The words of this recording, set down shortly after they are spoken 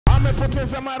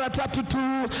amepoteza mara 3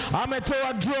 tu,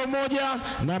 ametoa draw moja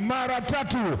na mara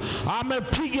 3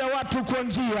 amepiga watu kwa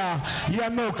njia ya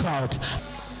knockout.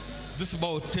 This is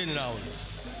about 10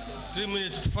 rounds. 3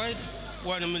 minutes to fight,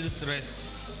 1 minute rest.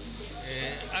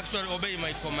 Actually obey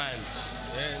my command.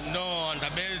 No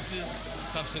underbelt,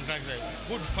 something like that.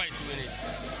 Good fight we need.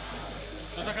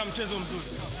 Tunataka mchezo mzuri.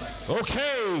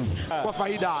 Okay. Kwa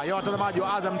faida ya watazamaji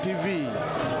wa Azam TV,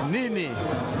 nini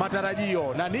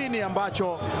matarajio na nini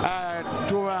ambacho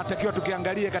tunatakiwa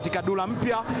tukiangalie katika Dullah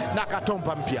mpya na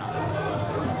Katompa mpya?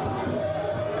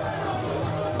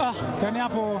 Yani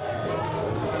hapo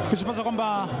tushipasa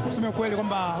kwamba tuseme kweli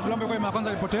kwamba Dullah Mbabe mara kwanza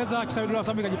alipoteza, kisha Dullah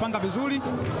Mbabe kajipanga vizuri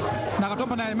na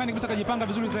Katompa na imani kabisa kajipanga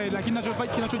vizuri zaidi, lakini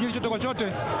kinachojiri chote kwa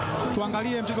chote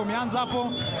tuangalie mchezo umeanza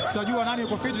hapo, tutajua nani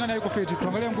yuko fit nani hayuko fit.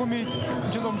 Tuangalie ngumi,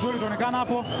 mchezo mzuri tuonekana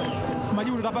hapo,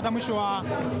 majibu tutapata mwisho wa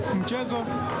mchezo,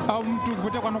 au mtu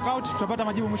ukipotea kwa knockout tutapata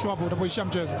majibu mwisho hapo utapoishia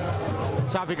mchezo.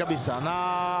 Safi kabisa.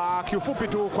 Na kiufupi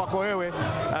tu kwako wewe,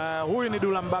 huyu ni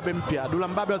Dullah Mbabe mpya. Dullah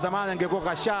Mbabe wa zamani angekuwa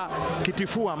kasha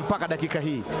kitifua mpaka dakika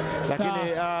hii,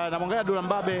 lakini namwangalia Dullah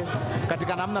Mbabe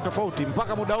katika namna tofauti.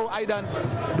 Mpaka muda huu Aidan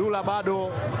Dullah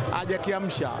bado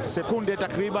hajakiamsha sekunde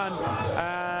takriban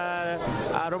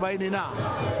 40 na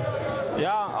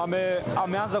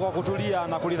ameanza kwa kutulia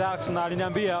na kurelax, na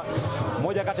aliniambia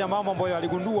moja kati ya mambo ambayo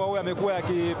aligundua huyu amekuwa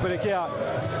yakipelekea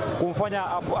kumfanya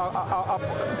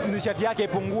nishati yake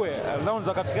ipungue round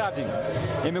za katikati,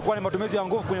 imekuwa ni matumizi ya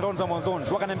nguvu kwenye round za mwanzoni.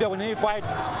 Wakaniambia kwenye hii fight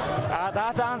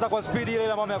hataanza kwa speed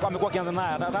ile ambayo amekuwa akianza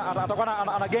nayo,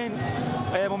 atakuwa ana gain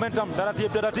momentum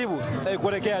taratibu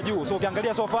kuelekea juu. So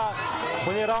ukiangalia so far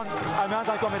kwenye round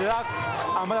ameanza akiwa relax,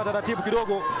 ambaye taratibu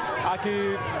kidogo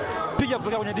akipiga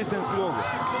kutoka kwenye distance kidogo.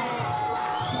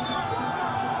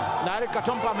 Na Eric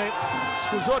Katompa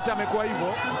siku zote amekuwa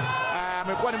hivyo,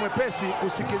 amekuwa ni mwepesi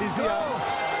kusikilizia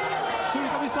Suri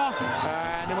kabisa.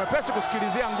 Ni mwepesi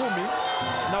kusikilizia ngumi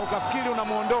na ukafikiri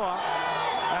unamuondoa,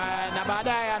 na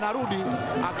baadaye anarudi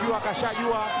akiwa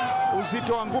akashajua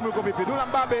uzito wa ngumi uko vipi. Dullah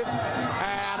Mbabe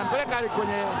anampeleka Eric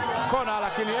kwenye kona,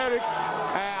 lakini Eric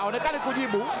haonekani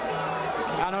kujibu,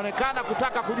 anaonekana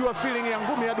kutaka kujua feeling ya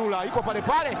ngumi ya Dullah iko pale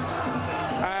pale.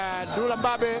 Dullah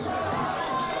Mbabe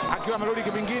akiwa amerudi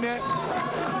kivingine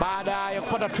baada ya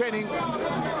kupata training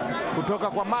kutoka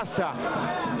kwa master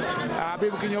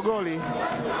Bibu Kinyogoli.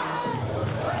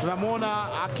 Tunamuona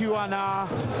akiwa na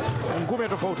ngumi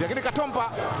tofauti, lakini Katompa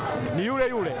ni yule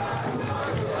yule.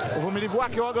 Uvumilivu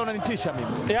wake waga unanitisha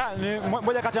mimi. Ni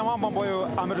moja kati ya mambo ambayo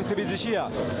ametuthibitishia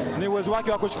ni uwezo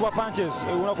wake wa kuchukua punches.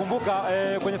 Unakumbuka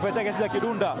kwenye fight yake ya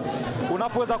Kidunda,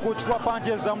 unapoweza kuchukua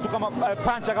punches za mtu kama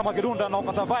puncher kama Kidunda na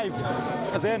ukasurvive,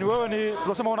 then wewe ni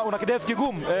tunasema una kidevu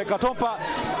kigumu. Katompa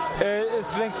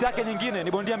strength yake nyingine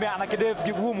ni bondia ambaye ana kidevu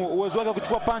kigumu, uwezo wake wa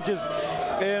kuchukua punches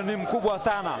ni mkubwa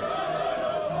sana.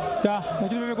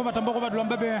 Lakini vile kwamba tambua kwamba Dullah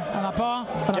Mbabe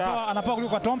anapoa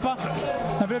kuliko Katompa,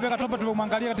 na vile vile Katompa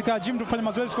tumemwangalia katika gym tufanye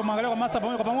mazoezi, tukamwangalia kwa master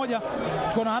pamoja,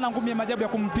 tukaona hana ngumi ya majabu ya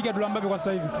kumpiga Dullah Mbabe kwa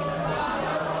sasa hivi.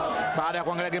 Baada ya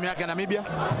kuangalia game yake ya Namibia,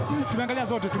 tumeangalia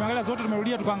zote,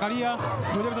 tumerudia tukaangalia,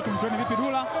 tunajua tumtrain vipi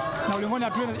Dullah na ulingoni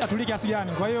atulie kiasi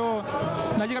gani. Kwa hiyo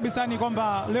najua kabisa ni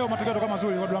kwamba leo matokeo yatakuwa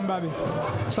mazuri kwa Dullah Mbabe,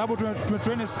 kwa sababu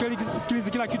tumetrain skills,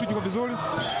 kila kitu kiko vizuri,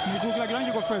 miguu kila kitu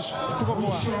kiko fresh, tuko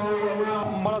poa.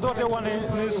 Mara zote huwa ni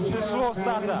slow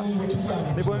starter,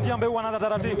 ni bondia ambaye anaanza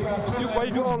taratibu, yuko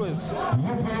hivi always.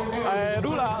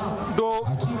 Dullah ndo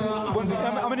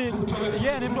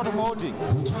yeye ni mtu tofauti.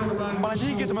 Mara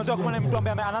nyingi tumezoea kumwona mtu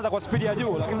ambaye anaanza kwa speed ya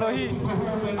juu, lakini leo hii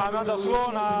ameanza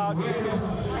slow, na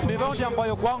ni round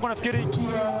ambayo kwangu nafikiri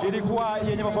ilikuwa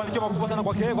yenye mafanikio makubwa sana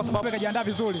kwake kwa sababu kajiandaa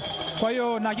vizuri. Kwa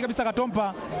hiyo na hakika kabisa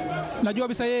Katompa najua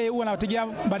kabisa yeye huwa anategea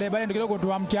baadaye ndio kidogo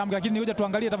tu amke, lakini ngoja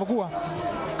tuangalie itavyokuwa.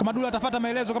 Kama Dullah atafuata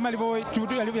maelezo kama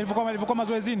ilivyokuwa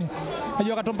mazoezini,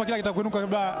 najua Katompa kila kitakuinuka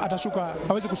kabla atashuka,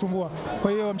 hawezi kusumbua.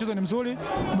 Kwa hiyo mchezo ni mzuri,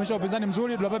 umesha upinzani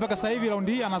mzuri. Dullah Mbabe sasa hivi round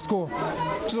hii ana score,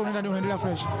 mchezo unaendelea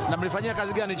fresh. Na mlifanyia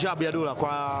kazi gani jab ya Dullah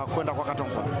kwa kwenda kwa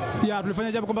Katompa?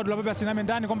 Tulifanya jab kwamba Dullah Mbabe asiname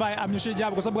ndani, kwamba amnyoshie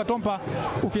jab, kwa sababu Katompa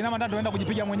ukiinama ndani unaenda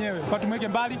kujipiga mwenyewe. Kwa tumweke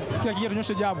mbali, kila kitu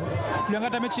tunyoshe jab.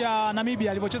 Tuliangalia mechi ya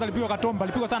Namibia alivyocheza, alipigwa Katompa,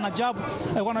 alipigwa sana na jab,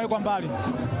 alikuwa anawekwa mbali.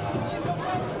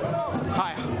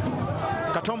 Haya,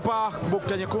 Katompa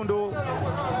bukta nyekundu,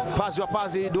 pazi wa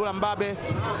pazi. Dullah Mbabe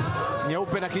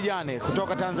nyeupe na kijani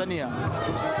kutoka Tanzania.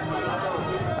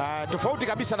 Tofauti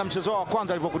kabisa na mchezo wa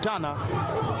kwanza alivyokutana.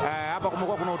 Hapa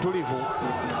kumekuwa kuna utulivu.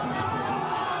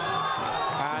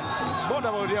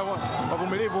 Bonda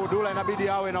wavumilivu. Dullah inabidi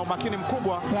awe na umakini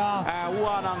mkubwa,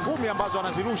 huwa na ngumi ambazo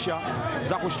anazirusha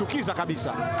za kushtukiza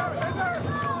kabisa.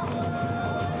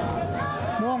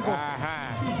 Mwongo.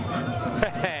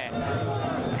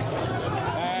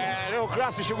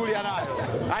 klasi shughuli anayo.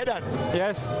 Aidan.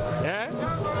 Yes.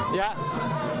 Yeah.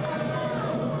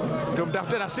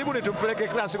 Tumtafute Nasibu ni tumpeleke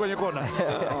klasi kwenye kona.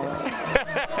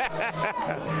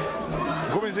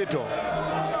 Ngumi nzito.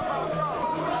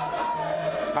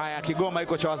 Haya, Kigoma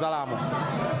iko cha wazalamu.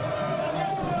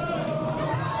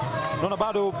 Naona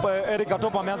bado Eric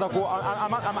Katompa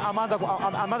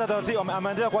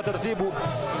ameendelea kwa taratibu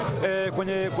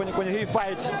kwenye hii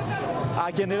fight,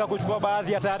 akiendelea kuchukua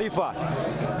baadhi ya taarifa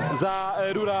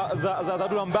za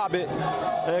Dullah Mbabe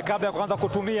kabla ya kuanza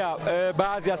kutumia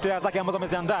baadhi ya silaha zake ambazo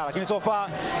ameziandaa, lakini so far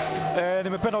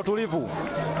nimependa utulivu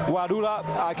wa Dullah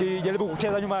akijaribu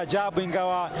kucheza nyuma ya jab,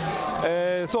 ingawa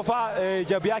so far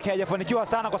jab yake haijafanikiwa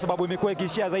sana kwa sababu imekuwa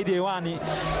ikiishia zaidi hewani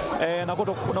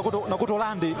na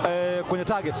kutolandi kwenye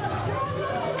target.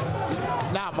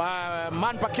 Naam,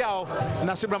 Man Pacquiao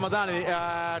Nasibu Ramadhani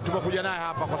tumekuja naye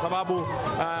hapa kwa sababu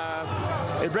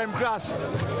Ibrahim Class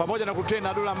pamoja na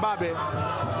kutena Dullah Mbabe,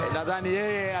 nadhani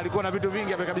yeye alikuwa na vitu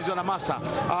vingi amekabidhiwa na Masa.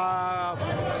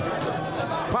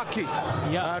 Paki,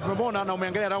 tumemwona na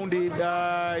umeangalia raundi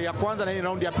ya kwanza na hii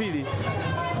raundi ya pili.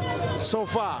 So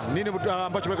far nini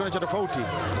ambacho umekiona cha tofauti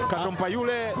Katompa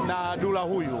yule na Dullah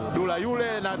huyu, Dullah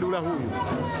yule na Dullah huyu?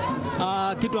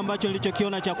 Kitu ambacho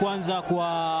nilichokiona cha kwanza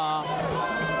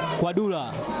kwa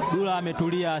Dullah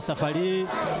ametulia safari hii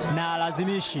na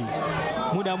lazimishi,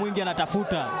 muda mwingi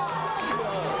anatafuta,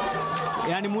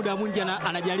 yani muda mwingi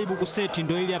anajaribu kuseti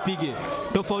ndio ili apige,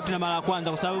 tofauti na mara ya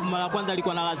kwanza, kwa sababu mara ya kwanza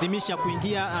alikuwa analazimisha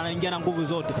kuingia, anaingia na nguvu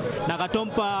zote.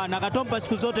 Na Katompa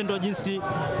siku zote ndio jinsi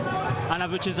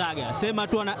anavyochezaga, sema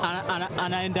tu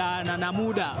anaenda na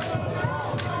muda,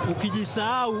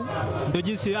 ukijisahau ndio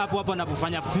jinsi hapo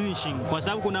anapofanya finishing, kwa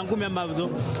sababu kuna ngumi ambazo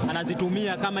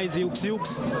anazitumia kama hizi uks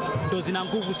ndio zina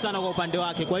nguvu sana kwa upande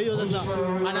wake. Kwa hiyo sasa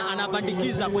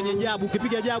anapandikiza kwenye jabu,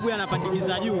 ukipiga jabu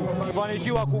anapandikiza juu,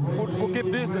 fanikiwa ku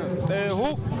keep distance.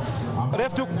 Hook,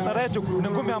 left hook na right hook ni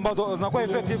ngumi ambazo zinakuwa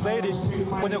effective zaidi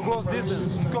kwenye close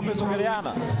distance ikiwa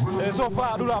mmesogeleana. So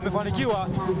far Dullah amefanikiwa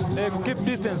ku keep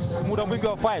distance muda mwingi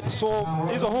wa fight, so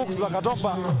hizo hooks za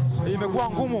Katompa imekuwa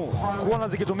ngumu kuona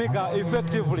zikitumika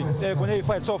effectively kwenye hii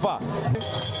fight so far.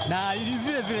 Na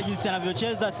vile jinsi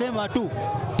anavyocheza, sema tu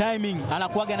timing,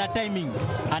 anakuaga na timing,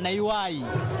 anaiwahi.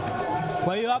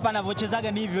 Kwa hiyo hapa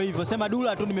anavyochezaga ni hivyo. Sema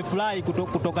Dullah tu nimefurahi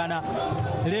kutokana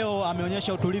leo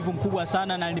ameonyesha utulivu mkubwa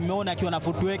sana, na nimeona akiwa na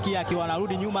footwork, akiwa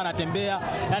anarudi nyuma, anatembea,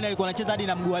 yani alikuwa anacheza hadi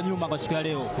na mguu wa nyuma kwa siku ya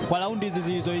leo, kwa raundi hizi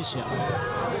zilizoisha.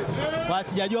 Kwa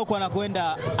sijajua kwa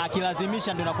anakwenda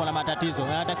akilazimisha ndio anakuwa na matatizo.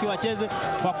 Anatakiwa acheze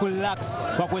kwa kurelax,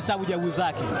 kwa kuhesabu jabu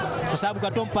zake, kwa sababu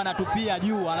Katompa anatupia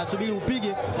juu, anasubiri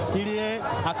upige ili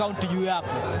akaunti juu yako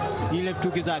ile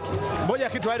futuki zake. Moja ya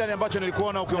kitu Aidan ambacho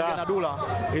nilikuona ukiongea na Dullah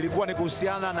ilikuwa ni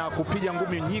kuhusiana na kupiga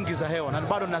ngumi nyingi za hewa, na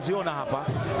bado naziona hapa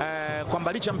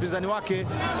kwamba licha mpinzani wake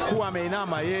kuwa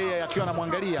ameinama, yeye akiwa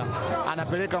anamwangalia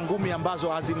anapeleka ngumi ambazo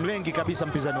hazimlengi kabisa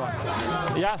mpinzani wake.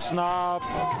 Yes, na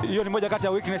hiyo ni moja kati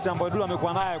ya weakness ambayo Dullah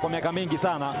amekuwa nayo kwa miaka mingi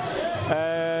sana.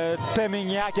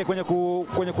 Timing yake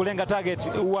kwenye kulenga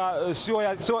target huwa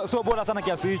sio bora sana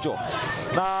kiasi hicho,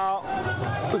 na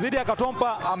dhidi ya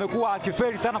Katompa amekuwa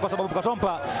akifeli sana kwa sababu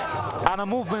Katompa ana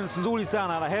movements nzuri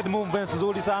sana, ana head movements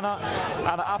nzuri sana,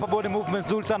 ana upper body movements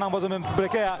nzuri sana ambazo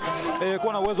zimempelekea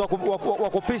kuwa na uwezo wa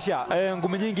kupisha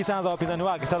ngumi nyingi sana za wapinzani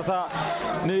wake. Sasa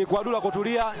ni kwa Dullah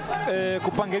kutulia,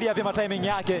 kupangilia vyema timing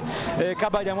yake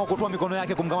kabla hajaamua kutoa mikono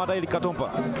yake kumkamata ili Katompa.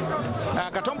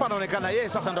 Katompa anaonekana yeye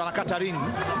sasa ndo anakata ring.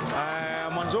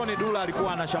 Mwanzoni Dullah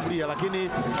alikuwa anashambulia, lakini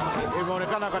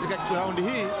imeonekana katika raundi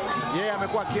hii yeye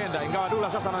amekuwa akienda, ingawa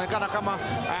Dullah sasa anaonekana kama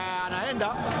anaenda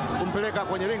kumpeleka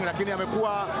kwenye ring, lakini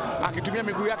amekuwa akitumia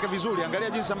miguu yake vizuri. Angalia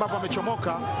jinsi ambavyo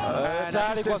amechomoka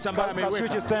tayari kwa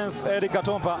switch stance. Eric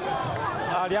Katompa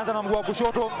alianza na mguu wa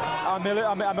kushoto,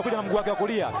 amekuja na mguu wake wa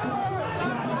kulia,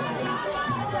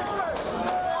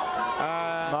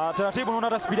 na taratibu unaona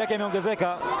hata speed yake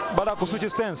imeongezeka baada ya kuswitch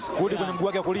stance kurudi kwenye mguu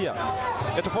wake wa kulia.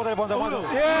 Tofauti alipoanza mwanzo.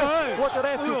 Yes, wote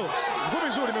refu. Ngumi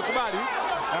nzuri imekubali.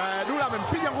 Dullah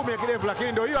amempiga ngumi ya kidevu,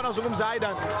 lakini ndio hiyo anazungumza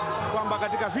Aidan kwamba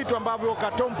katika vitu ambavyo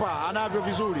Katompa anavyo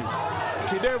vizuri,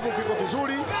 kidevu kiko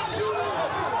vizuri,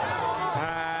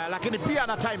 lakini pia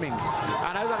ana timing,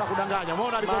 anaweza kukudanganya.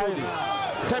 Umeona aliporudi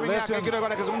timing yake, kile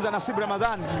anakizungumza Nasibu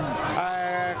Ramadhani.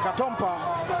 Katompa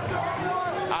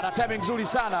ana timing nzuri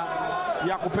sana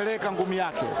ya kupeleka ngumi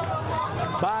yake,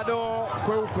 bado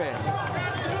kweupe,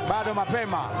 bado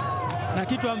mapema. Na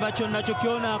kitu ambacho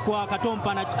ninachokiona kwa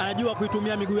Katompa, anajua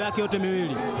kuitumia miguu yake yote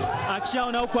miwili.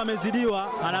 Akishaona huko amezidiwa,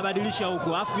 anabadilisha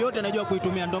huko, afu yote anajua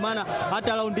kuitumia. Ndio maana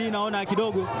hata raundi hii naona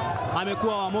kidogo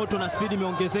amekuwa wa moto na speed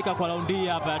imeongezeka kwa raundi hii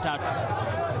hapa ya tatu.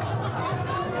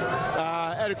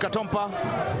 Eric Katompa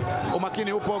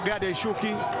umakini upo, gadi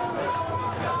haishuki.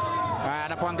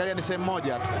 Anapoangalia ni sehemu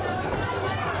moja tu,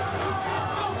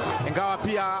 ingawa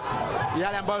pia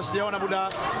yale ambayo sijaona muda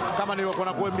kama nilivyokuwa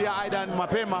nakuambia Aidan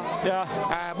mapema,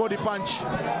 body punch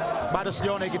bado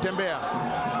sijaona ikitembea.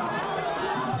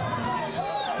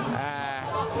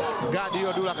 Gadi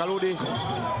hiyo Dullah karudi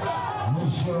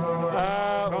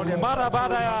mara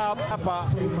baada ya hapa,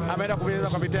 ameenda kueleza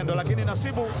kwa vitendo, lakini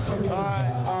Nasibu,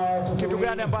 kitu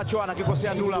gani ambacho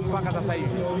anakikosea Dullah mpaka sasa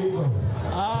hivi?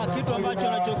 Kitu ambacho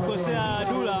anachokosea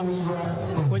Dullah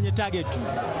kwenye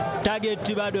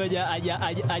target bado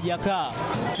hajakaa.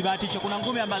 Sibahatisha, kuna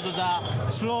ngumi ambazo za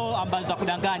slow ambazo za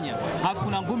kudanganya, alafu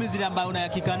kuna ngumi zile ambazo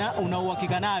una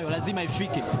uhakika nayo lazima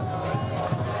ifike.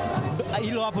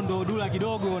 Hilo hapo ndo Dullah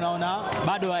kidogo unaona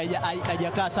bado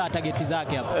hajakaa saa target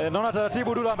zake hapo. Naona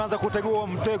taratibu Dullah ameanza kutegua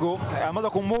mtego, ameanza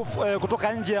kumove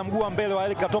kutoka nje ya mguu wa mbele wa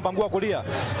Eric Katompa, mguu wa kulia.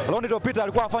 Raundi iliyopita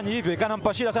alikuwa afanye hivyo,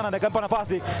 ikanampa shida sana na ikampa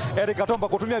nafasi Eric Katompa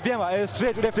kutumia vyema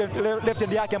straight left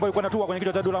hand yake ambayo ilikuwa inatua kwenye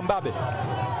kichwa cha Dullah Mbabe.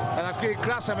 Nafikiri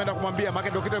class ameenda kumwambia, maana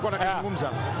ndio kitu alikuwa anakizungumza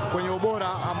kwenye ubora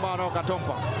ambao anao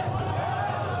Katompa.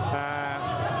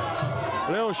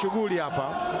 Leo shughuli hapa.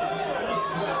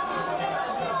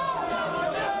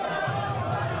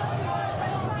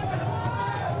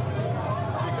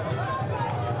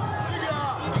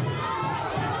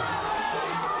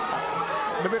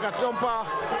 Eric Katompa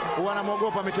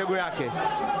wanamwogopa mitego yake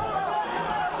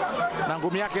na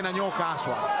ngumi yake inanyoka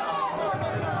haswa.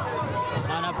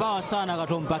 Anapawa sana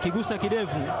Katompa, akigusa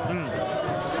kidevu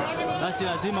basi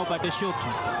lazima upate shoti,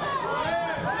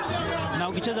 na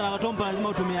ukicheza na Katompa lazima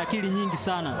utumie akili nyingi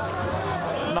sana,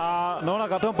 na naona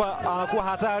Katompa anakuwa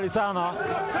hatari sana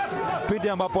pindi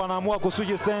ambapo anaamua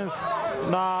kuswitch stance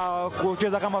na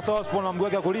kucheza kama southpaw na mguu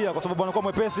wake kulia, kwa sababu anakuwa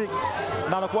mwepesi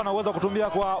na anakuwa na uwezo kutumia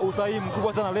kwa usahihi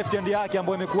mkubwa sana left hand yake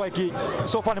ambayo imekuwa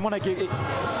so far nimeona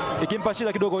ikimpa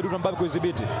shida kidogo Dullah Mbabe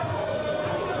kudhibiti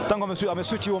tangu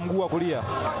ameswitch huo mguu wa kulia.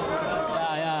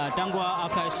 Tangu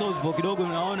akae southpaw kidogo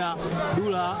unaona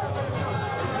Dullah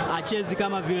achezi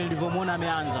kama vile nilivyomwona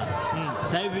ameanza.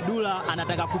 Sasa hivi Dullah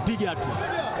anataka kupiga tu,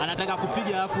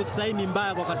 alafu sasa ni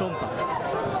mbaya kwa Katompa.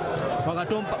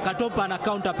 Katompa ana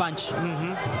counter punch.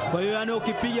 Kwa hiyo yani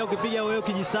ukipiga wewe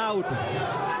ukijisahau tu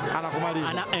anakumaliza.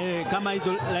 Kama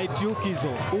hizo light hook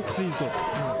hizo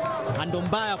ndo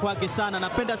mbaya kwake sana.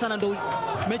 Napenda sana, ndo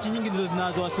mechi nyingi ndizo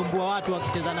zinazowasumbua watu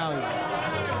wakicheza nao.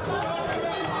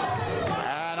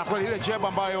 Na kweli ile jab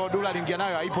ambayo Dullah aliingia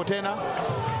nayo haipo tena.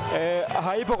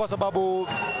 Haipo kwa sababu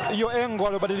hiyo angle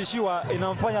aliyobadilishiwa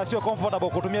inamfanya sio comfortable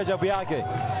kutumia jab yake.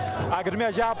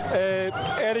 Akitumia jab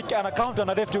Eric ana counter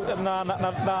na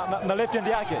left hand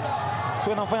yake,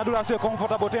 so inamfanya Dullah sio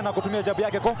comfortable tena kutumia jab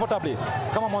yake comfortably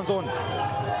kama mwanzoni.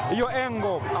 Hiyo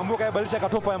angle ambayo kaibadilisha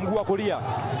Katompa ya mguu wa kulia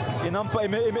inampa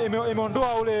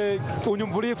imeondoa ule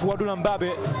unyumbulifu wa Dullah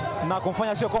Mbabe na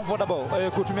kumfanya sio comfortable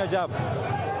kutumia jab.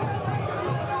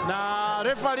 Na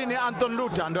referee ni Anton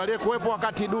Luther, ndio aliyekuwepo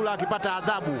wakati Dullah akipata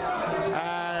adhabu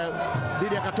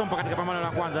dhidi ya Katompa katika pambano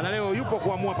la kwanza, na leo yupo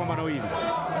kuamua pambano hili.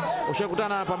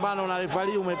 Ushakutana na pambano na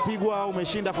referee, umepigwa,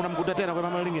 umeshinda, afu unamkuta tena kwa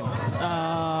pambano lingine?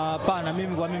 Hapana,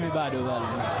 kwa mimi bado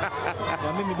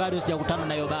kwa mimi bado sijakutana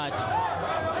na hiyo bahati.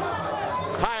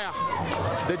 Haya,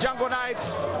 the Jungle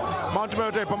Knight Mount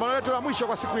Meru, pambano letu la mwisho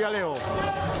kwa siku ya leo.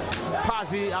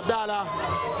 Pazi Abdalla,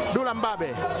 Dullah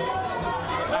Mbabe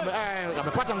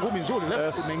amepata ngumi nzuri,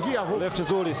 left imeingia huko, left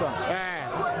nzuri sana.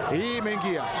 Hii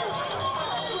imeingia,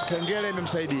 kengele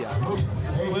imemsaidia.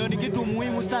 Kwa hiyo ni kitu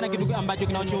muhimu sana, kitu ambacho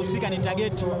kinachohusika ni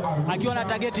target. Akiwa na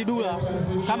target Dullah,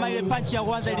 kama ile punch ya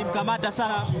kwanza ilimkamata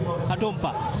sana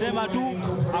Katompa, sema tu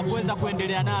hakuweza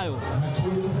kuendelea nayo.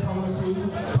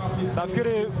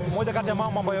 Nafikiri moja kati ya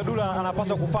mambo ambayo Dullah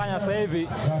anapaswa kufanya sasa hivi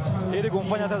ili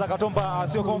kumfanya sasa Katompa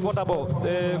asio comfortable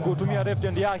kutumia left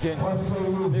hand yake,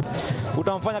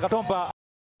 utamfanya Katompa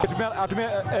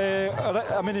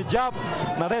atumie jab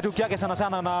na right hook yake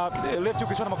sana na left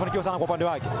hook sio na mafanikio sana kwa upande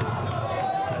wake.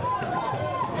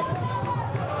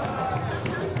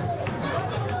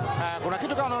 Kuna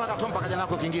kitu kama naona Katompa kaja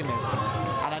nako kingine,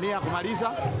 anania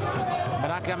kumaliza,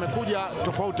 manake amekuja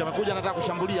tofauti, amekuja anataka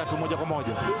kushambulia tu moja kwa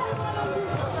moja.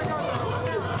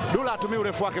 Dullah atumie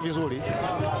urefu wake vizuri,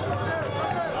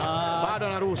 bado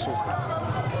anaruhusu.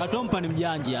 Katompa ni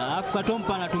mjanja, alafu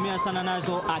Katompa anatumia sana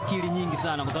nazo akili nyingi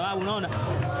sana, kwa sababu unaona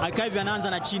akiwa hivi anaanza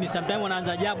na chini, sometimes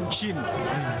anaanza jabu chini,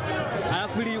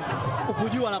 alafu ili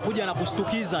ukujua anakuja na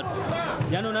kustukiza tu,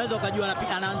 yani unaweza ukajua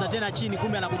anaanza tena chini,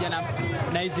 kumbe anakuja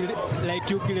na hizi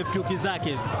light hook left hook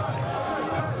zake.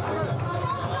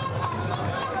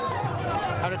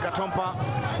 Eric Katompa,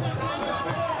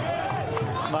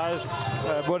 nice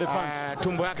body punch.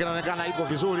 Tumbo yake inaonekana iko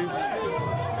vizuri.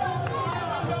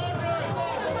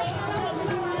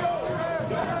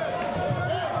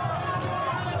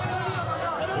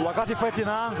 wakati fight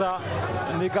inaanza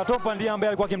ni Katompa ndiye ambaye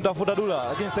alikuwa akimtafuta Dullah,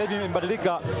 lakini sasa hivi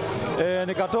imebadilika.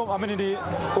 Ni Katompa,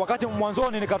 wakati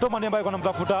mwanzoni ni Katompa ndiye ambaye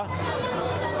alikuwa anamtafuta,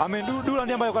 Dullah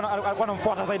ndiye ambaye alikuwa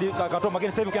anamfuata zaidi Katompa,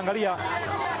 lakini sasa hivi ukiangalia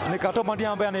ni Katompa ndiye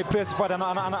ambaye anaipress fight,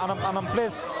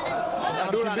 anampress,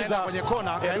 Dullah anaenda kwenye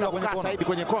kona, anaenda kukaa zaidi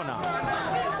kwenye kona.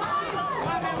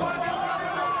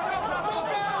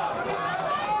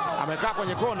 Amekaa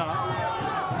kwenye kona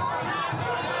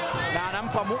na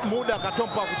anampa muda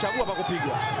Katompa kuchagua pa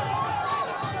kupiga.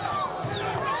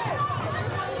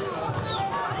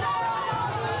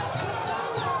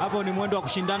 Hapo ni mwendo wa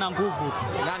kushindana nguvu.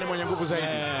 Nani mwenye nguvu zaidi?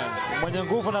 Mwenye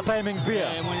nguvu na timing pia.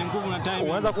 Mwenye nguvu na timing.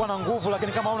 Unaweza kuwa na nguvu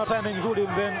lakini kama huna timing nzuri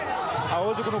then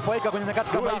hauwezi kunufaika kwenye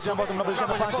nyakati kama hizi ambazo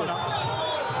tunabadilishana punches.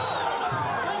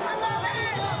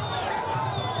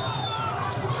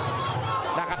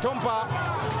 Na Katompa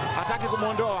hataki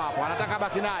kumuondoa hapo, anataka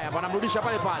baki naye hapo, anamrudisha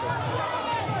pale pale.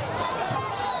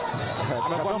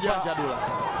 Amekuwa mjanja Dullah.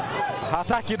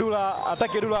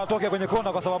 Hataki Dullah atoke kwenye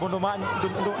kona kwa sababu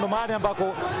ndo mahali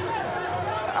ambako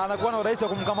anakuwa na urahisi wa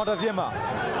kumkamata vyema.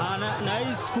 Na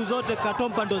hii siku zote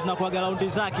Katompa ndo zinakuwa raundi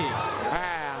zake.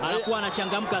 Anakuwa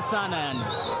anachangamka sana yani.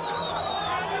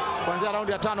 Kuanzia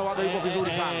raundi ya 5 waga yuko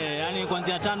vizuri sana. Yani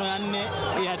kuanzia 5 ya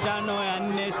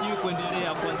 4 sijui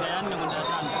kuendelea, kuanzia ya 4 kwenda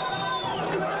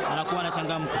 5. Anakuwa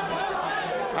anachangamka.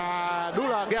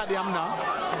 Dullah gadi hamna.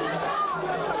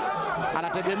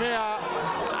 Anategemea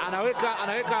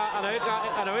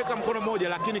anaweka mkono mmoja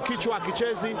lakini kichwa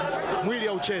akichezi, mwili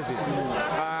hauchezi.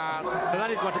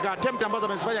 Nadhani katika attempt ambazo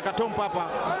amezifanya Katompa hapa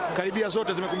karibia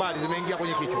zote zimekubali, zimeingia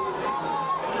kwenye kichwa.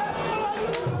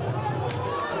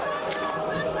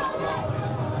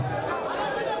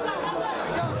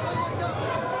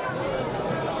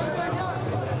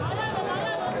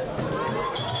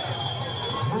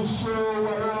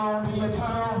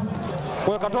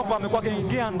 Kwa Katompa amekuwa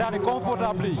akiingia ndani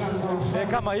comfortably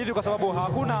kama hivi kwa sababu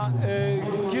hakuna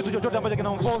kitu chochote ambacho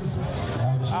kinamforce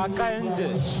akae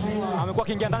nje. Amekuwa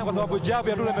akiingia ndani kwa sababu jabu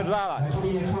ya Dullah imelala.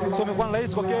 So imekuwa ni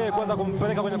rahisi kwake kuweza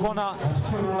kumpeleka kwenye kona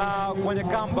na kwenye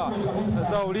kamba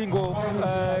za ulingo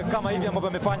kama hivi ambavyo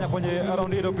amefanya kwenye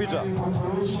raundi iliyopita.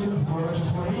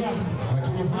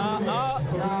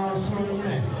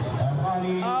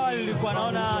 Nilikuwa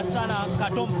naona sana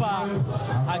Katompa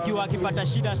akiwa akipata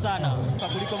shida sana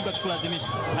kuliko mtu akikulazimisha.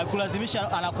 Akikulazimisha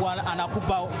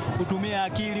anakupa utumie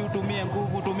akili, utumie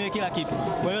nguvu, utumie kila kitu.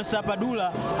 Kwa hiyo sasa hapa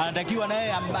Dullah anatakiwa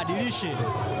naye ambadilishe,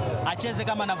 acheze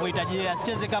kama anavyohitaji yeye,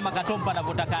 asicheze kama Katompa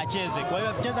anavyotaka acheze. Kwa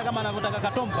hiyo akicheza kama anavyotaka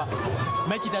Katompa,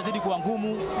 mechi itazidi kuwa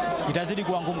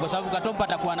ngumu, kwa sababu Katompa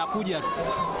atakuwa anakuja.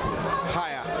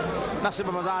 Haya, Nasib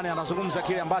Ramadhani anazungumza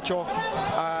kile ambacho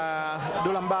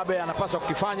Dullah Mbabe anapaswa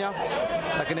kukifanya,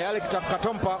 lakini Eric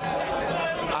Katompa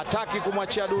hataki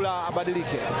kumwachia Dullah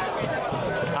abadilike.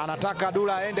 Anataka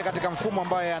Dullah aende katika mfumo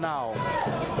ambaye anao.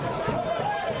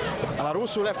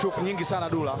 Anaruhusu left hook nyingi sana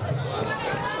Dullah.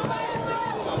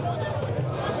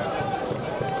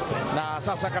 Na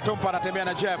sasa Katompa anatembea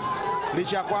na jab,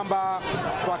 licha ya kwamba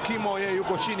kwa kimo yeye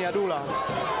yuko chini ya Dullah,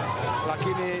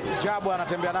 lakini jabu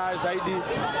anatembea nayo zaidi.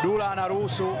 Dullah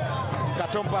anaruhusu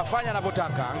Katompa afanye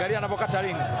anavyotaka. Angalia anavyokata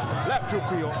ring, left hook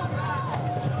hiyo.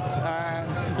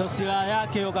 Ndo silaha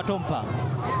yake hiyo Katompa.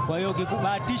 Kwa hiyo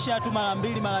ukikubahatisha tu mara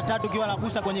 2 mara 3 ukiwa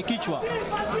anagusa kwenye kichwa,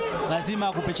 lazima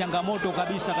akupe changamoto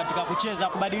kabisa katika kucheza,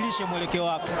 kubadilisha mwelekeo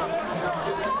wako.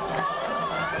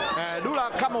 Dullah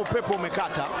kama upepo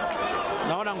umekata,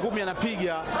 naona ngumi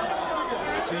anapiga,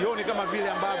 sioni kama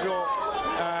vile ambavyo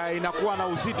inakuwa na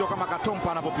uzito kama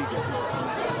Katompa anapopiga.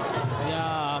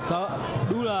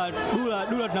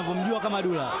 Dullah tunavyomjua kama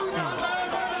Dullah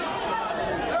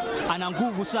ana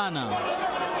nguvu sana,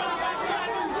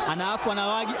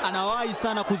 anawahi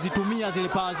sana kuzitumia zile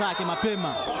pawa zake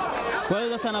mapema. Kwa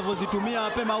hiyo sasa anavyozitumia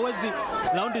mapema, hawezi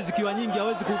raundi zikiwa nyingi,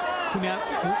 hawezi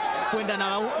kwenda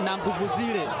na nguvu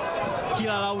zile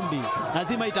kila raundi,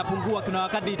 lazima itapungua. Kuna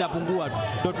wakati itapungua tu,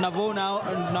 ndio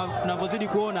tunavyozidi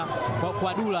kuona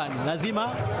kwa Dullah, lazima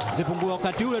zipungue.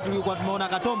 Wakati ule tulikuwa tumeona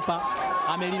Katompa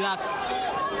amerelax,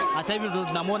 sasa hivi ndio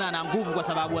tunamwona ana nguvu, kwa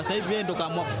sababu sasa hivi yeye ndo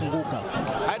kaamua kufunguka.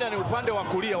 Aidha ni upande wa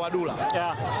kulia wa Dullah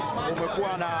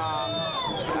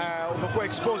umekuwa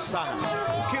exposed sana.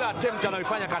 Kila attempt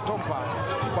anayoifanya Katompa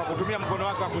kwa kutumia mkono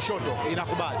wake wa kushoto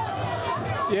inakubali.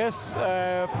 Yes,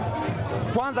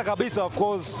 kwanza kabisa of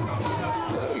course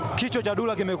kichwa cha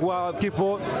Dullah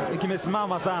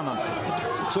kimesimama sana,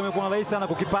 so imekuwa rahisi sana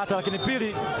kukipata. Lakini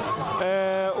pili,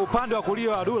 upande wa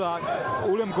kulia wa Dullah,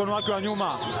 ule mkono wake wa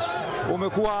nyuma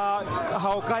umekuwa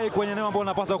haukai kwenye eneo ambalo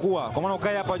unapaswa kuwa, kwa maana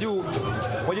ukai hapa juu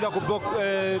kwa ajili ya kublock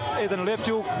either left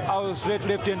hook au straight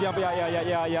left hand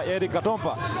ya Eric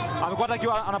Katompa. Amekuwa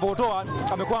hata anapotoa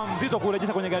amekuwa mzito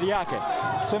kurejesha kwenye gari yake,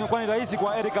 so imekuwa ni rahisi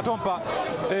kwa Eric Katompa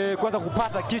kuweza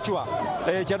kupata kichwa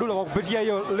cha Dullah kwa kupitia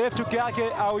hiyo left hook yake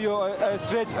au hiyo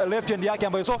straight left hand yake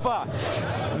ambayo so far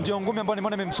ndio ngumi ambayo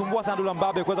nimeona imemsumbua sana Dullah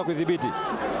Mbabe kuweza kuidhibiti.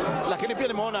 Lakini pia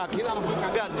nimeona kila anapofika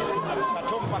gadi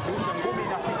Katompa akirusha ngumi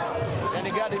inafika.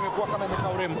 Yaani gadi imekuwa kama imekaa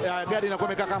urembo. Gadi inakuwa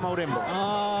imekaa kama urembo.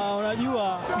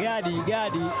 Unajua gadi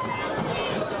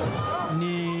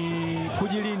ni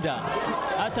kujilinda.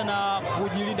 Hasa na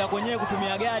kujilinda kwenyewe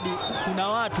kutumia gadi, kuna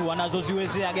watu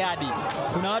wanazoziwezea gadi.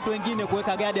 Kuna watu wengine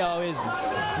kuweka gadi hawawezi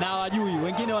na hawajui.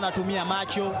 Wengine wanatumia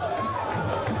macho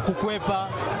kukwepa,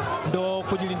 ndo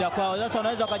kujilinda kwao. Sasa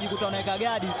unaweza ukajikuta unaweka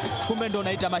gadi, kumbe ndo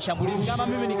unaita mashambulizi. Kama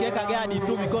mimi nikiweka gadi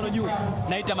tu mikono juu,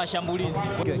 naita mashambulizi.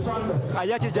 Okay.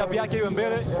 Ayache jab yake iwe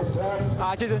mbele,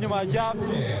 acheze nyuma ya jab,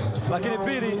 lakini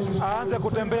pili aanze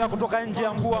kutembea kutoka nje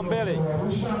ya mguu wa mbele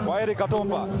kwa Eric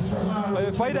Katompa.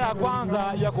 Faida ya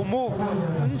kwanza ya kumove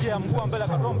nje ya mguu wa mbele ya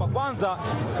Katompa, kwanza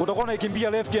utakuwa unaikimbia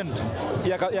left hand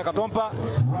ya Katompa,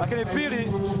 lakini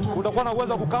pili utakuwa na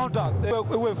uwezo wa kucounter,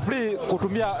 uwe free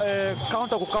kutumia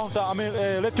counter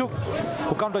left hook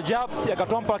kucounter jab ya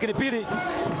Katompa, lakini pili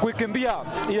kuikimbia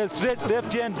ile straight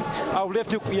left hand au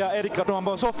left hook ya Eric Katompa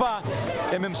ambayo so far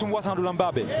imemsumbua sana Dullah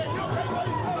Mbabe.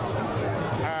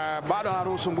 Bado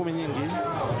anaruhusu ngumi nyingi.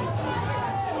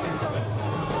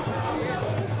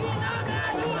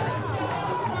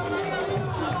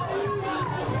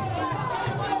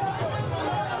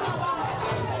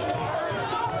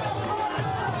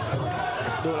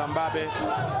 Dullah Mbabe,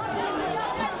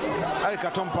 Eric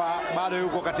Katompa bado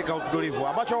yuko katika utulivu.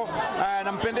 Ambacho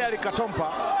nampendea Eric Katompa,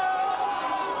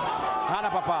 hana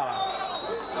papara.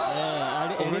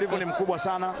 Umilivu ni mkubwa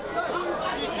sana.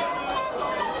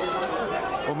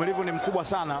 Umilivu ni mkubwa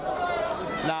sana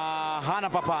na hana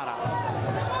papara.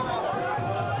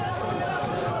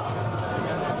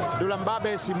 Dullah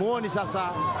Mbabe simuoni sasa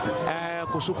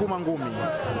kusukuma ngumi,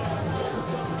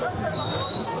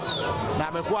 na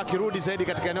amekuwa akirudi zaidi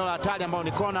katika eneo la hatari ambao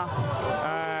ni kona,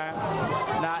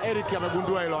 na Eric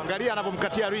amegundua hilo. Angalia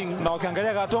anapomkatia ring, na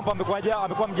ukiangalia Katompa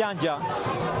amekuwa mjanja.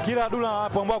 Kila Dullah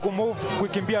anapoamua kumove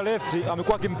kukimbia left,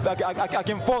 amekuwa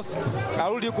akimforce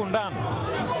arudi huko ndani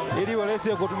ili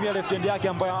waweze kutumia left hand yake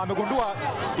ambayo amegundua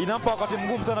inampa wakati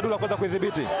mgumu sana Dullah kuweza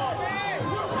kuidhibiti.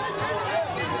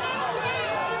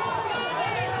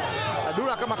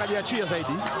 Dullah kama kajiachia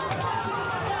zaidi,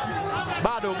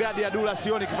 bado gadi ya Dullah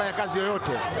sioni kifanya kazi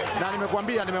yoyote, na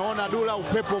nimekuambia, nimeona Dullah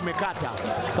upepo umekata,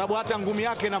 sababu hata ngumi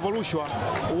yake inavorushwa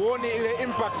uone ile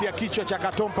impact ya kichwa cha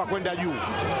Katompa kwenda juu.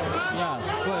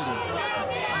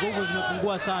 Kweli nguvu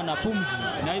zimepungua sana,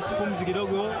 nahisi pumzi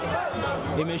kidogo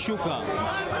imeshuka,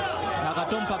 na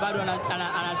Katompa bado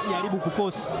anajaribu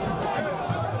kuforce.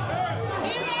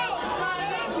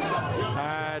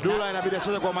 Dullah inabidi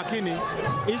acheze kwa makini.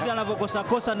 Hizi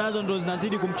anavyokosa nazo ndo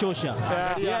zinazidi kumchosha.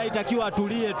 Yeye itakiwa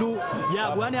atulie tu,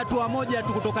 jabu, yani hatua moja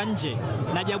tu kutoka nje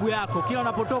na jabu yako. Kila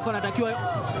unapotoka unatakiwa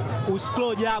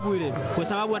uscroll jabu ile, kwa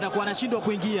sababu atakuwa anashindwa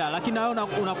kuingia, lakini na wewe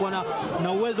unakuwa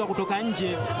na uwezo wa kutoka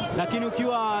nje, lakini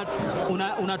ukiwa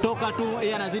unatoka tu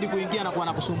yeye anazidi kuingia na kuwa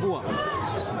anakusumbua.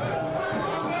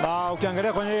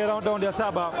 Ukiangalia kwenye round ya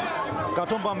 7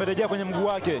 Katompa amerejea kwenye mguu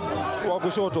wake wa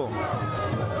kushoto.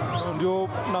 Ndio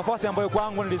nafasi ambayo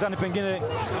kwangu nilidhani pengine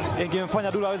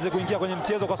ingemfanya Dullah aweze kuingia kwenye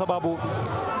mchezo, kwa sababu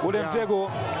ule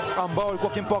mtego ambao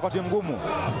ulikuwa kimpa wakati mgumu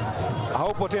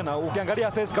haupo tena.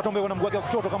 Ukiangalia sasa Katompa yuko na mguu wake wa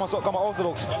kushoto kama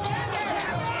orthodox,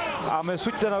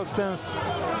 ameswitch tena stance.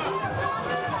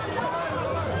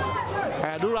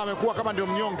 Dullah amekuwa kama ndio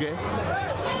mnyonge,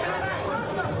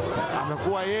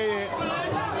 amekuwa yeye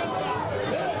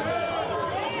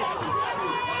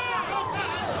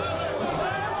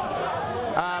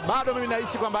bado mimi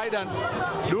nahisi kwamba Aidan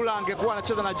Dullah angekuwa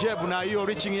anacheza na jab na hiyo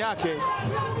reaching yake,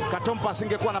 Katompa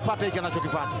asingekuwa anapata hiki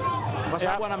anachokipata, kwa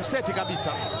sababu anamseti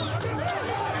kabisa.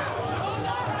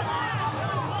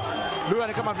 Dullah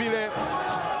ni kama vile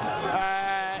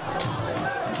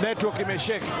network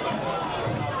imeshake.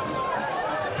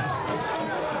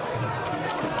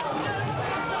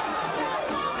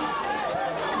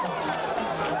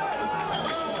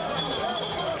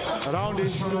 Raundi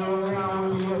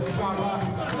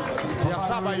ya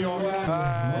 7 hiyo.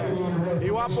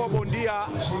 Iwapo bondia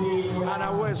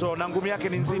ana uwezo na ngumi yake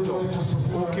ni nzito,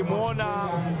 ukimwona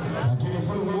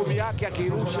ngumi yake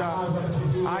akirusha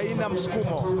haina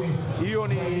msukumo, hiyo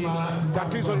ni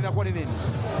tatizo. Linakuwa ni nini?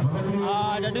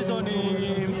 Tatizo ni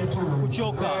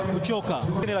kuchoka.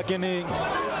 Lakini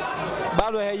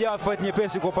bado haijawa fight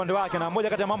nyepesi kwa upande wake, na moja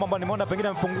kati ya mambo ambayo nimeona pengine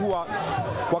amepungua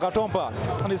kwa Katompa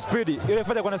ni speed. Ile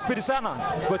fight kwa speed sana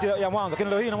kwa ya mwanzo, lakini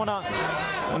leo hii naona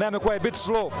naye amekuwa a bit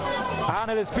slow.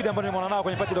 Hana ile speed ambayo nimeona nao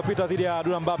kwenye fight iliyopita dhidi ya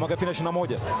Dullah Mbabe mwaka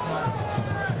 2021.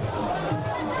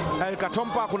 Eric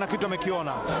Katompa kuna kitu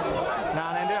amekiona na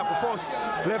anaendelea kuforce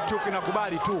left hook,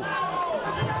 inakubali tu.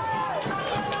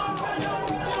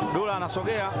 Dullah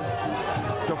anasogea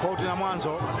tofauti na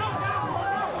mwanzo,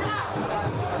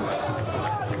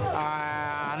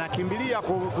 anakimbilia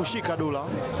kushika Dullah.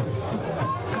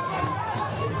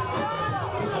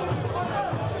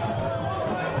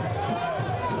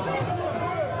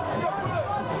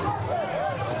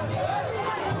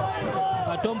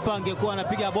 Katompa angekuwa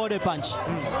anapiga body punch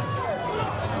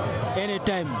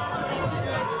anytime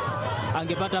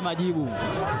angepata majibu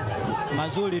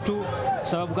mazuri tu,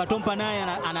 sababu Katompa naye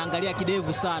anaangalia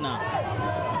kidevu sana,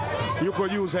 yuko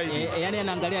juu zaidi. Yani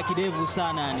anaangalia kidevu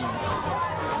sana yani.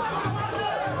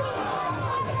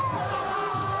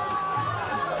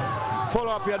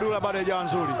 Follow up ya Dullah bado haijawa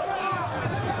nzuri,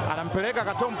 anampeleka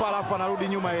Katompa alafu anarudi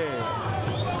nyuma yeye.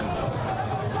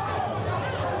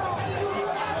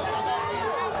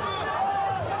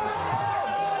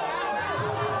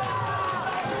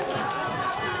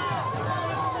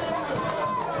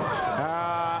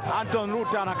 Anton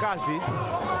Ruta ana kazi,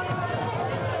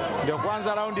 ndio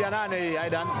kwanza raundi ya 8 hii.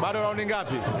 Aidan, bado raundi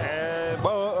ngapi?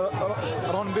 Bado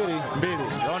round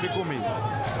 2, raundi 10.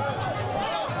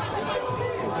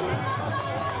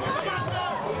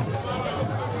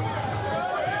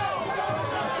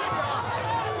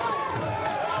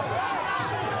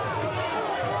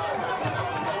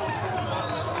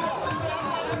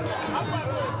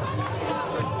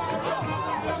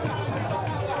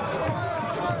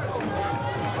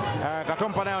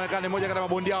 Katompa naye anaonekana ni mmoja kati ya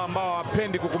mabondia ambao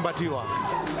hapendi kukumbatiwa,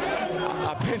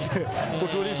 hapendi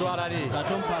kutulizwa harari.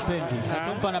 Katompa hapendi.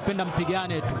 Katompa anapenda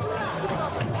mpigane tu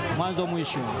mwanzo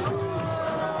mwisho.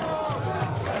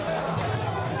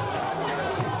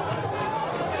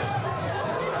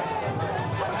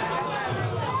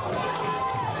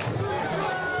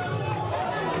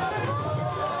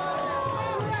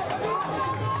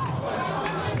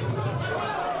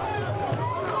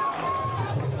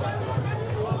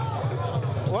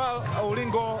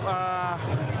 Ulingo,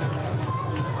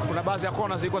 kuna baadhi ya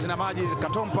kona zilikuwa zina maji.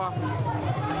 Katompa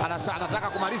anataka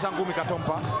kumaliza ngumi.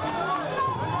 Katompa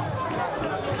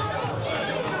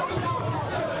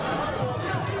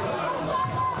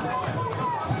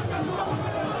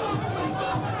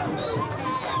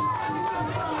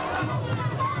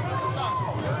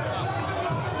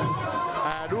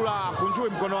Dullah kunjui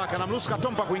mkono wake, anamruhusu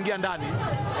Katompa kuingia ndani,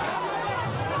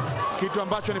 kitu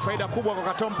ambacho ni faida kubwa kwa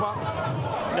Katompa.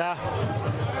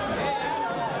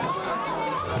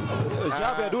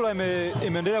 Jab ya Dullah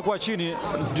imeendelea kuwa chini,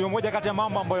 ndio moja kati ya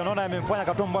mambo ambayo naona yamemfanya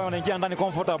Katompa anaingia ndani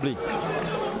comfortably,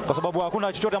 kwa sababu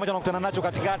hakuna chochote ambacho anakutana nacho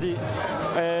katikati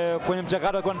kwenye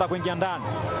mchakato akiwa anataka kuingia ndani.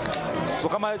 So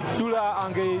kama Dullah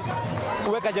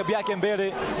angeweka jab yake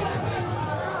mbele,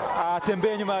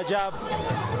 atembee nyuma ya jab,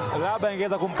 labda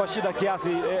ingeweza kumpa shida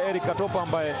kiasi Eric Katompa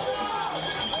ambaye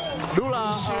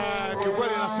Dullah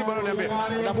kiukweli nasibu ananiambia.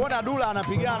 Unamuona Dullah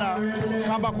anapigana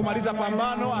kama kumaliza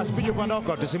pambano, asipige kwa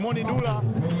knockout. Simoni Dullah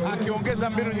akiongeza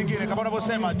mbinu nyingine kama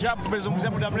unavyosema, jab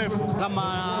tumezungumzia muda mrefu. Kama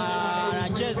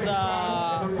anacheza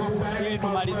ili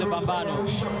tumalize pambano.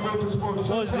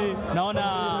 Sozi naona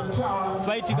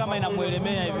fight kama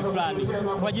inamuelemea hivi fulani.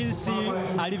 Kwa jinsi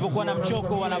alivyokuwa na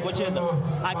mchoko wanavyocheza.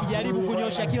 Akijaribu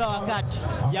kunyosha kila wakati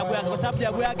jabu yake, kwa sababu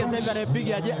jabu yake sasa hivi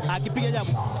anapiga, akipiga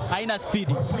jabu haina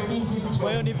speed.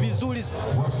 Kwa hiyo ni vizuri,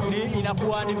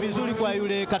 inakuwa ni vizuri kwa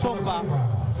yule Katompa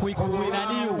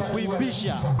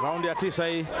kuipisha. Raundi ya 9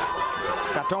 hii,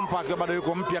 Katompa akiwa bado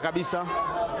yuko mpya kabisa.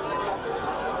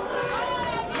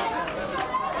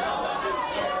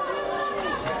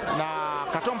 Na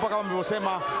Katompa kama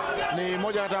mlivyosema ni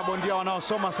mmoja kati ya bondia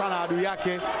wanaosoma sana adui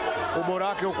yake, ubora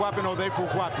wake uko wapi na udhaifu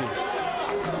uko wapi.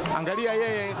 Angalia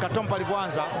yeye Katompa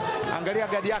alivyoanza, angalia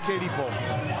gadi yake ilipo.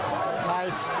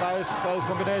 Nice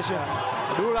combination.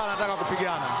 Dullah anataka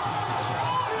kupigana.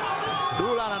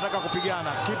 Dullah anataka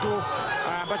kupigana, kitu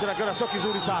ambacho nakiona sio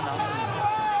kizuri sana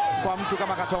kwa mtu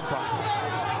kama Katompa.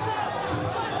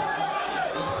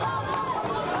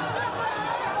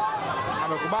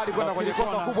 Amekubali kwenda kwenye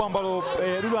kosa kubwa ambalo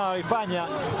Dullah analifanya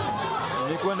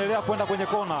ni kuendelea kwenda kwenye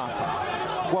kona.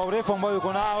 Kwa urefu ambao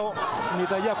yuko nao,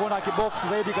 nitarajia kuona kibox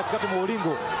zaidi katikati mwa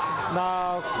ulingo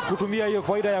na kutumia hiyo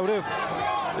faida ya urefu.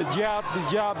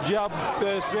 Jab,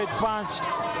 straight punch,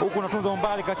 huku unatunza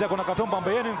umbali kati yako na Katompa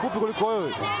ambaye yeye ni mfupi kuliko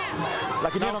wewe,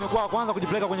 lakini yeye amekuwa kwanza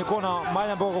kujipeleka kwenye kona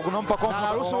mahali ambapo kunampa comfort.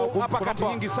 Anaruhusu hapa kati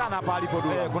nyingi sana hapa alipo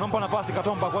Dullah. Kunampa nafasi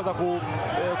Katompa kwanza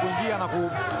kuingia na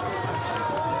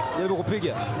kujaribu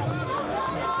kupiga.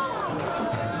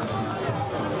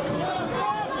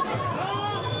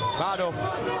 Bado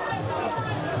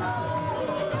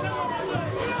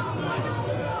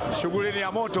shughuli ni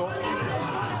ya moto,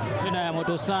 tena ya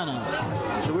moto sana.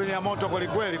 Shughuli ni ya moto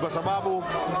kwelikweli, kwa sababu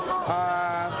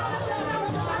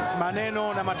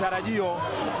maneno na matarajio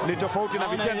ni tofauti na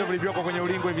vitendo vilivyoko kwenye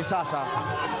ulingo hivi sasa.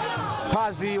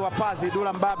 Pazi wa pazi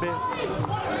Dullah Mbabe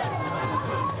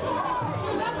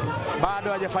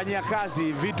bado hajafanyia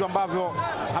kazi vitu ambavyo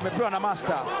amepewa na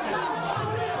master.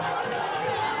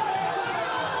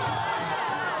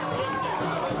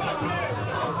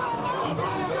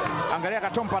 Angalia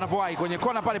Katompa anavyowahi kwenye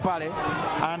kona pale pale,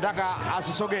 anataka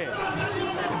asisogee.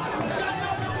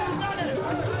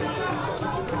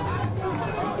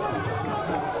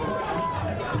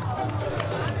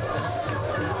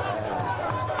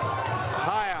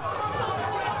 Haya,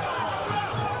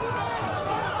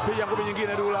 piga ngumi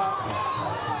nyingine Dullah,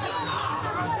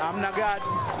 amna guard,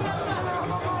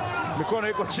 mikono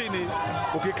iko chini.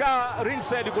 Ukikaa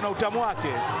ringside kuna utamu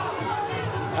wake.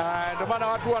 Ndio maana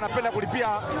watu wanapenda kulipia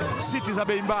siti za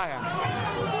bei mbaya.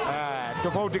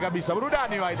 Tofauti kabisa.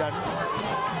 Burudani Waidan,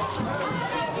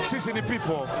 sisi ni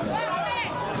people.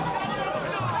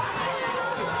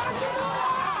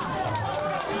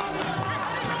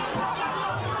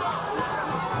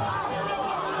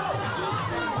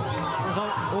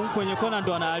 Kwenye kona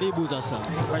ndo anaharibu sasa.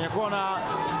 Kwenye kona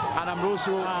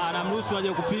anamruhusu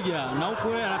aje kupiga, na huko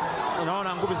yeye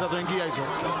unaona ngumi zinazoingia hizo,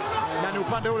 na ni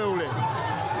upande ule ule.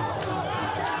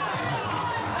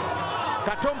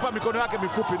 Katompa mikono yake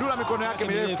mifupi, Dullah mikono yake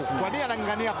mirefu. Kwa nini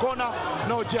anang'ang'ania kona?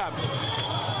 No jab.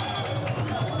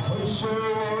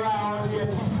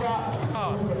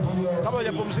 Kama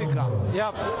hujapumzika.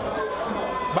 Yep.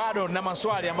 Bado na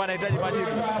maswali ambayo yanahitaji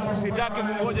majibu. Sitaki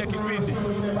kungoja kipindi,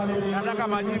 nataka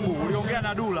majibu. Uliongea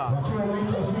na Dullah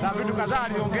na vitu kadhaa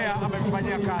aliongea,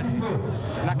 amemfanyia kazi,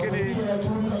 lakini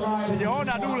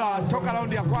sijaona Dullah toka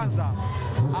raundi ya kwanza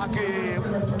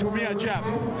akitumia jab,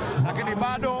 lakini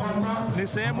bado ni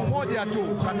sehemu moja tu.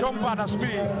 Katompa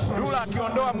anasubiri Dullah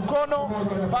akiondoa mkono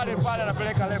pale pale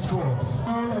anapeleka left hook,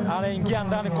 anaingia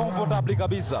ndani comfortably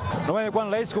kabisa. Ndio maana ilikuwa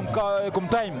ni rahisi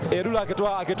kumtime Dullah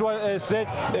akitoa straight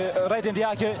right hand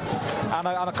yake,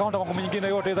 ana counter kwa ngumi nyingine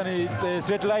yote, iza ni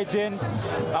straight right hand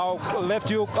au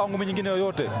left hook au ngumi nyingine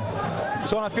yoyote.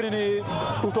 So nafikiri ni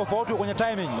utofauti kwenye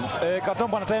timing.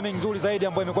 Katompa na timing nzuri zaidi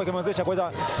ambayo imekuwa ikimwezesha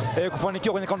kuweza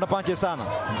kufanikiwa kwenye counter punches sana.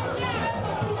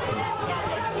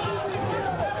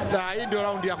 Hii ndio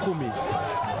raundi ya 10.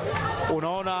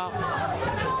 Unaona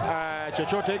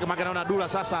chochote hiki, maana naona Dullah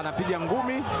sasa anapiga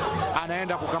ngumi,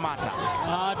 anaenda kukamata.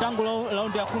 Tangu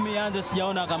raundi ya 10 ianze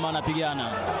sijaona kama anapigana.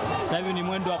 Sasa hivi ni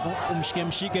mwendo wa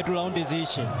mshike tu, raundi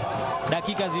ziishe,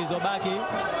 dakika zilizobaki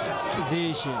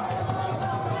ziishe.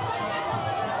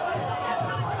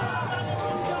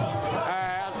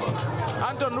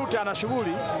 Anton Rute ana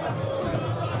shughuli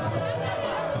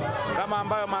kama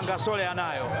ambayo Mangasole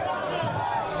anayo.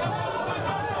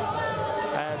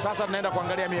 Sasa tunaenda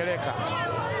kuangalia mieleka.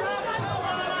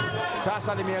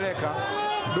 Sasa ni mieleka.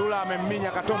 Dullah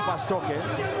amemminya Katompa stoke.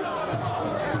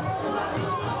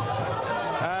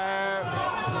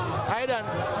 Aidan,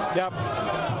 yep.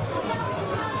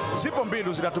 Zipo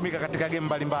mbinu zinatumika katika game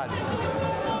mbalimbali.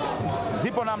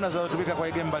 Zipo namna zinazotumika kwa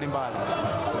game mbalimbali.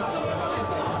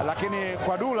 Lakini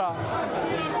kwa Dullah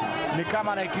ni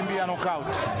kama anaikimbia knockout.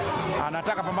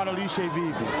 Anataka pambano liishe hivi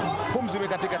hivi. Pumzi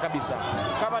imekatika kabisa.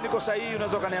 Kama niko sahihi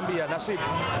unaweza kaniambia Nasib.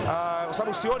 Kwa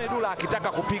sababu sioni Dullah akitaka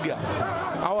kupiga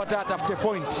au hata atafute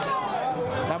point.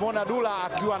 Namuona Dullah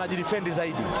akiwa anajidefend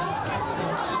zaidi.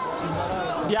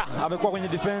 Amekuwa kwenye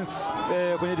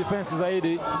defense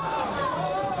zaidi.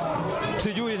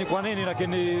 Sijui ni kwa nini,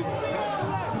 lakini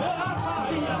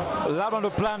labda ndo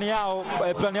plan yao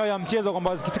ya mchezo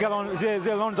kwamba zikifika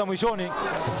zile round za mwishoni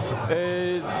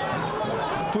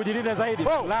tujilinde zaidi.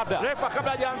 Labda refa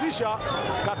kabla hajaanzisha,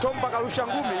 Katompa karusha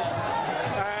ngumi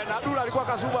na Dullah alikuwa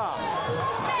kazuba,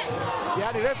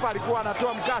 yaani refa alikuwa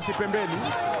anatoa mkasi pembeni,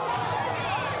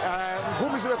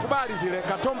 ngumi zimekubali zile.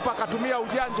 Katompa katumia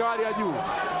ujanja wa hali ya juu,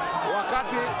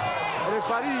 wakati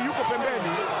refari yuko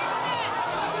pembeni.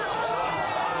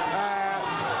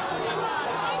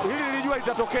 Hili lilijua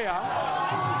litatokea.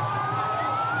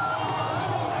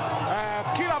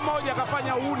 Kila mmoja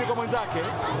akafanya uuni kwa mwenzake.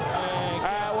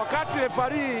 Wakati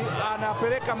refari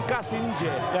anapeleka mkasi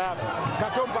nje,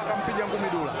 Katompa akampiga ngumi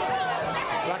Dullah.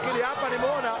 lakini hapa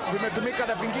nimeona vimetumika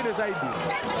na vingine zaidi.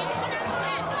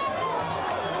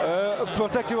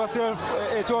 Protect yourself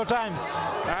at all times.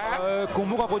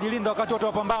 Kumbuka kujilinda wakati wote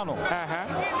wa pambano.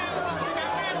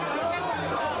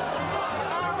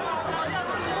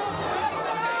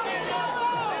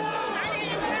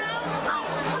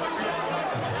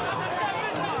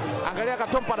 Angalia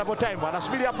Katompa anapo time,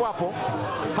 anasubiri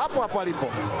hapo alipo.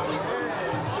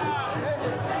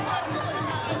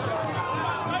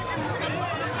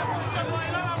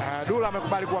 Dullah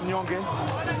amekubali kuwa mnyonge.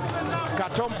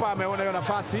 Katompa ameona hiyo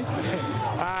nafasi.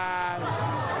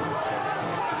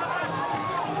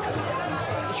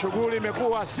 Shughuli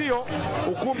imekuwa sio,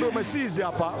 ukumbi umesizi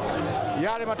hapa.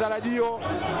 Yale matarajio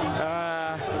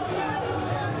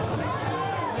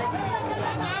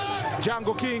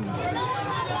Jungle King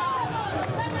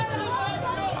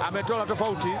ametoa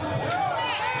tofauti.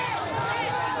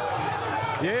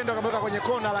 Yeye ndo kamweka kwenye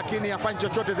kona, lakini hafanyi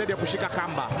chochote zaidi ya kushika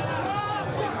kamba.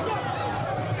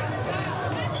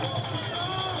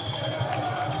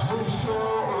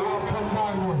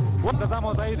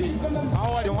 Tazama zaidi.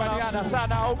 Hao walipaniana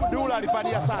sana, au Dullah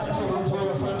alipania sana.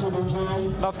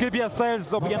 Nafikiri pia styles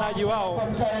za upiganaji wao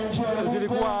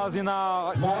zilikuwa zina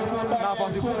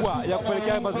nafasi kubwa ya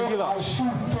kupelekea mazingira.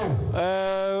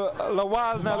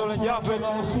 Lawal na Laurent Jafet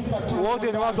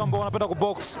wote ni watu ambao wanapenda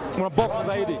kubox, box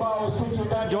zaidi.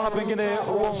 Ndio pengine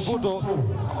huo mvuto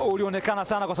ulionekana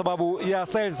sana kwa sababu ya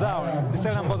styles zao. Ni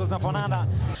styles ambazo zinafanana.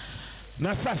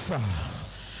 Na sasa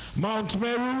Mount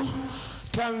Meru,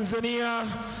 Tanzania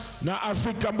na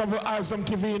Afrika ambapo Azam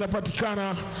TV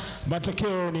inapatikana.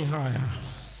 Matokeo ni haya.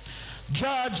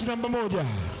 Judge namba 1,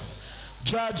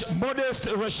 Judge Modest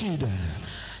Rashid,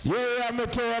 yeye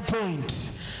ametoa point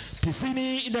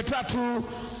 93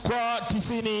 kwa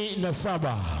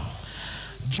 97.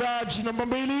 Judge namba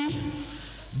 2,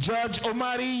 Judge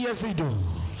Omari Yazido,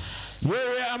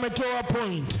 yeye ametoa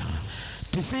point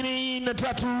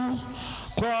 93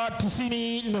 kwa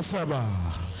 97.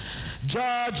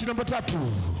 Judge namba 3,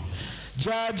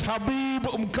 Judge Habib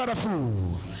Mkarafu,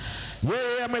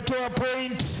 yeye ametoa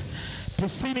point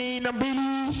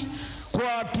 92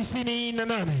 kwa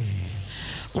 98.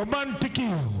 Kwa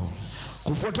mantikio,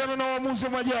 kufuatana na uamuzi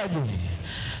wa majaji,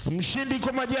 mshindi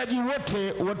kwa majaji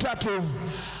wote watatu,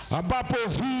 ambapo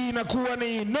hii inakuwa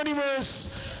ni unanimous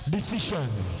decision.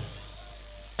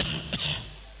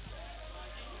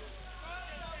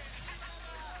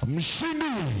 Mshindi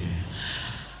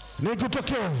ni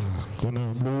kutokea kuna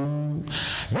blue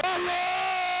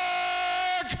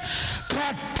Eric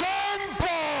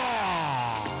Katompa.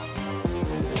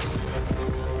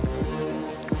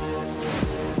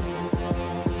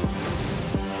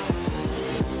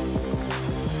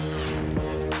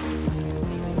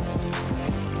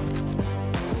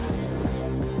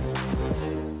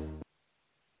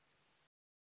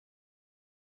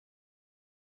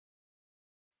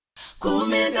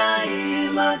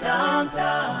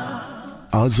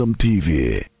 Azam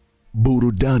TV,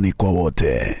 burudani kwa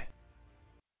wote.